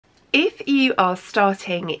if you are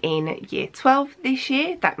starting in year 12 this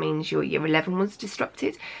year, that means your year 11 was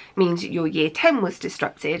disrupted, means your year 10 was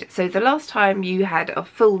disrupted. So the last time you had a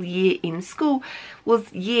full year in school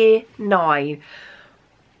was year 9,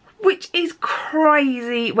 which is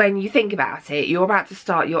crazy when you think about it. You're about to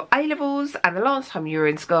start your A-levels and the last time you were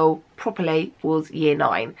in school properly was year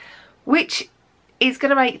 9, which is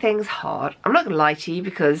going to make things hard. I'm not going to lie to you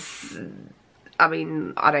because, I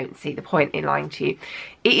mean, I don't see the point in lying to you.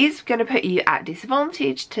 It is going to put you at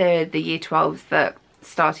disadvantage to the year 12s that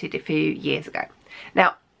started a few years ago.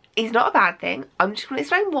 Now, it's not a bad thing. I'm just going to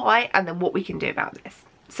explain why and then what we can do about this.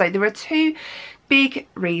 So there are 2 big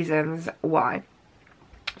reasons why.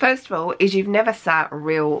 First of all is you've never sat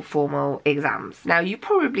real formal exams. Now you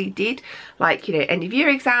probably did, like, you know, end of year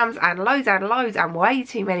exams and loads and way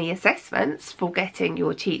too many assessments for getting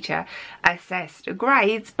your teacher assessed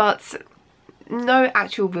grades, but no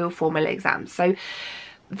actual real formal exams. So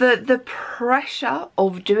the pressure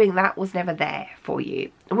of doing that was never there for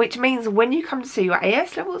you, which means when you come to your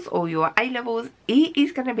AS levels or your A levels, it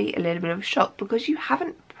is going to be a little bit of a shock because you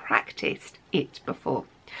haven't practiced it before.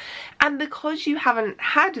 And because you haven't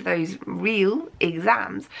had those real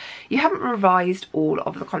exams, you haven't revised all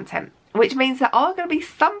of the content, which means there are going to be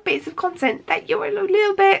some bits of content that you're a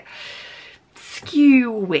little bit skew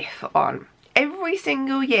with on. Every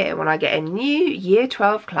single year when I get a new year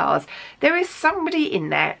 12 class, there is somebody in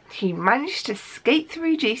there who managed to skate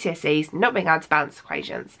through GCSEs not being able to balance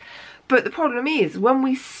equations. But the problem is when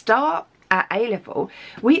we start at A level,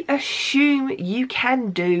 we assume you can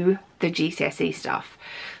do the GCSE stuff.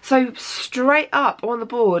 So straight up on the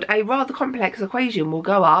board, a rather complex equation will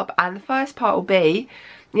go up and the first part will be,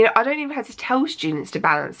 you know, I don't even have to tell students to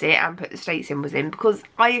balance it and put the state symbols in because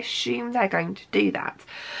I assume they're going to do that.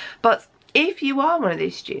 But if you are one of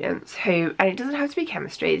these students who, and it doesn't have to be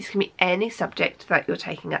chemistry, this can be any subject that you're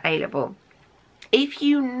taking at A level, if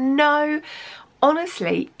you know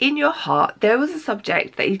honestly in your heart there was a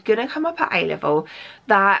subject that is going to come up at A level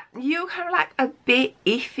that you're kind of like a bit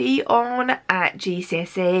iffy on at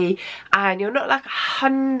GCSE and you're not like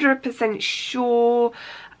 100% sure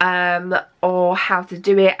or how to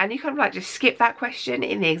do it, and you kind of like just skip that question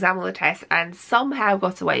in the exam or the test and somehow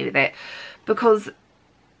got away with it, because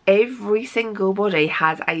every single body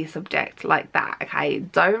has a subject like that, okay?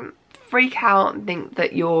 Don't freak out and think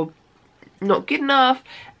that you're not good enough.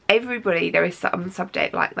 Everybody, there is some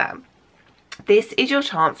subject like that. This is your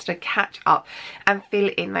chance to catch up and fill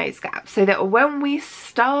in those gaps so that when we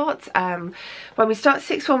start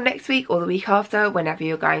sixth form next week or the week after, whenever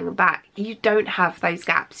you're going back, you don't have those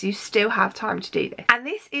gaps. You still have time to do this. And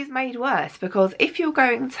this is made worse because if you're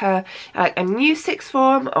going to like a new sixth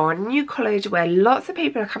form or a new college where lots of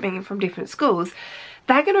people are coming in from different schools,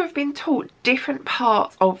 they're going to have been taught different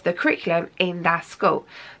parts of the curriculum in that school.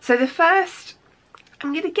 So the first,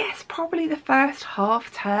 I'm going to guess probably the first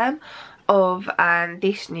half term of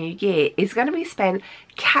this new year is going to be spent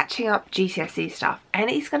catching up GCSE stuff, and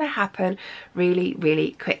it's going to happen really,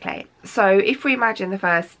 really quickly. So if we imagine the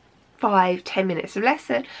first 5-10 minutes of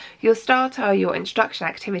lesson, your starter, your instruction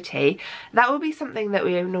activity, that will be something that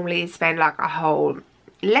we normally spend like a whole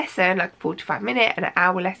lesson, like 45-minute and an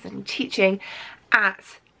hour lesson teaching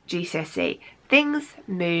at GCSE. Things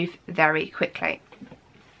move very quickly.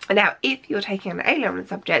 Now, if you're taking an A-level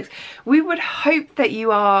subject, we would hope that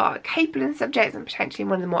you are capable in subjects and potentially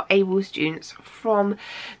one of the more able students from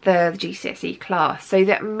the GCSE class, so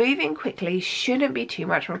that moving quickly shouldn't be too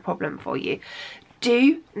much of a problem for you.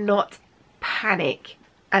 Do not panic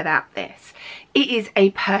about this. It is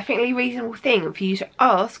a perfectly reasonable thing for you to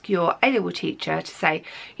ask your A-level teacher to say,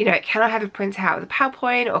 you know, can I have a printout of the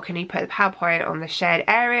PowerPoint, or can you put the PowerPoint on the shared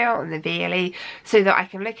area on the VLE so that I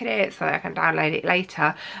can look at it, so that I can download it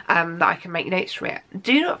later, that I can make notes for it.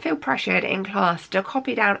 Do not feel pressured in class to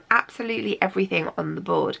copy down absolutely everything on the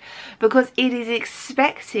board, because it is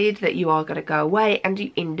expected that you are going to go away and do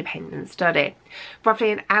independent study.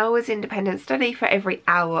 Roughly an hour's independent study for every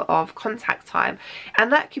hour of contact time,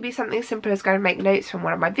 and that could be something simple as going to make notes from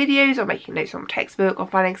one of my videos, or making notes from a textbook, or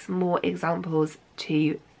finding some more examples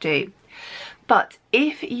to do. But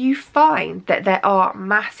if you find that there are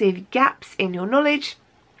massive gaps in your knowledge,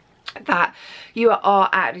 that you are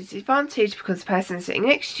at a disadvantage because the person sitting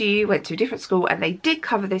next to you went to a different school and they did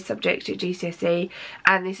cover this subject at GCSE,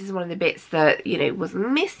 and this is one of the bits that, you know, was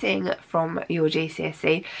missing from your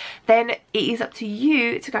GCSE, then it is up to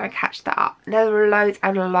you to go and catch that up. Now, there are loads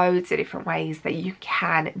and loads of different ways that you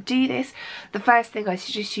can do this. The first thing I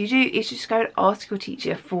suggest you do is just go and ask your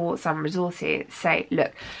teacher for some resources. Say,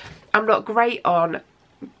 look, I'm not great on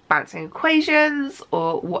balancing equations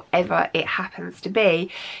or whatever it happens to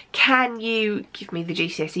be, can you give me the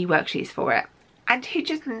GCSE worksheets for it? And to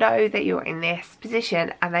just know that you're in this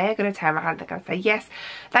position, and they are going to turn around, they're going to say yes,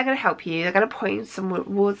 they're going to help you, they're going to point you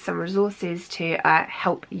towards some resources to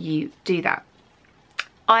help you do that.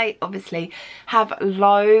 I obviously have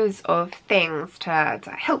loads of things to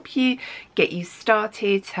help you, get you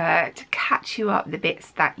started, to catch you up the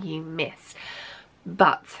bits that you missed.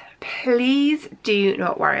 But please do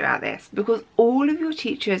not worry about this, because all of your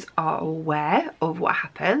teachers are aware of what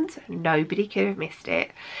happened. Nobody could have missed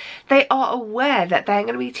it. They are aware that they're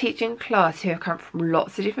going to be teaching a class who have come from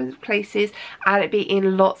lots of different places, and it be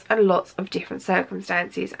in lots and lots of different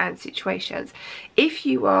circumstances and situations. If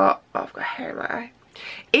you are, oh, I've got hair in my eye.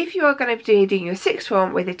 If you are going to be doing your sixth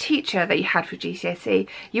form with a teacher that you had for GCSE,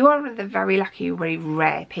 you are one of the very lucky, very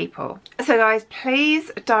rare people. So guys, please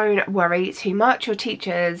don't worry too much. Your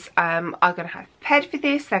teachers are going to have prepared for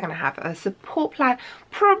this. They're going to have a support plan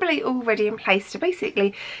probably already in place to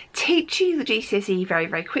basically teach you the GCSE very,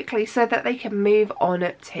 very quickly so that they can move on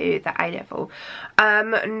to the A level.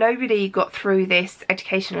 Nobody got through this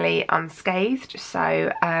educationally unscathed,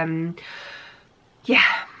 so yeah,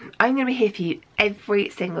 I'm going to be here for you every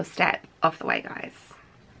single step of the way, guys.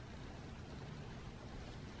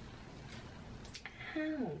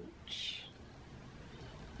 Ouch.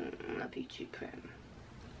 Love you too, Prim.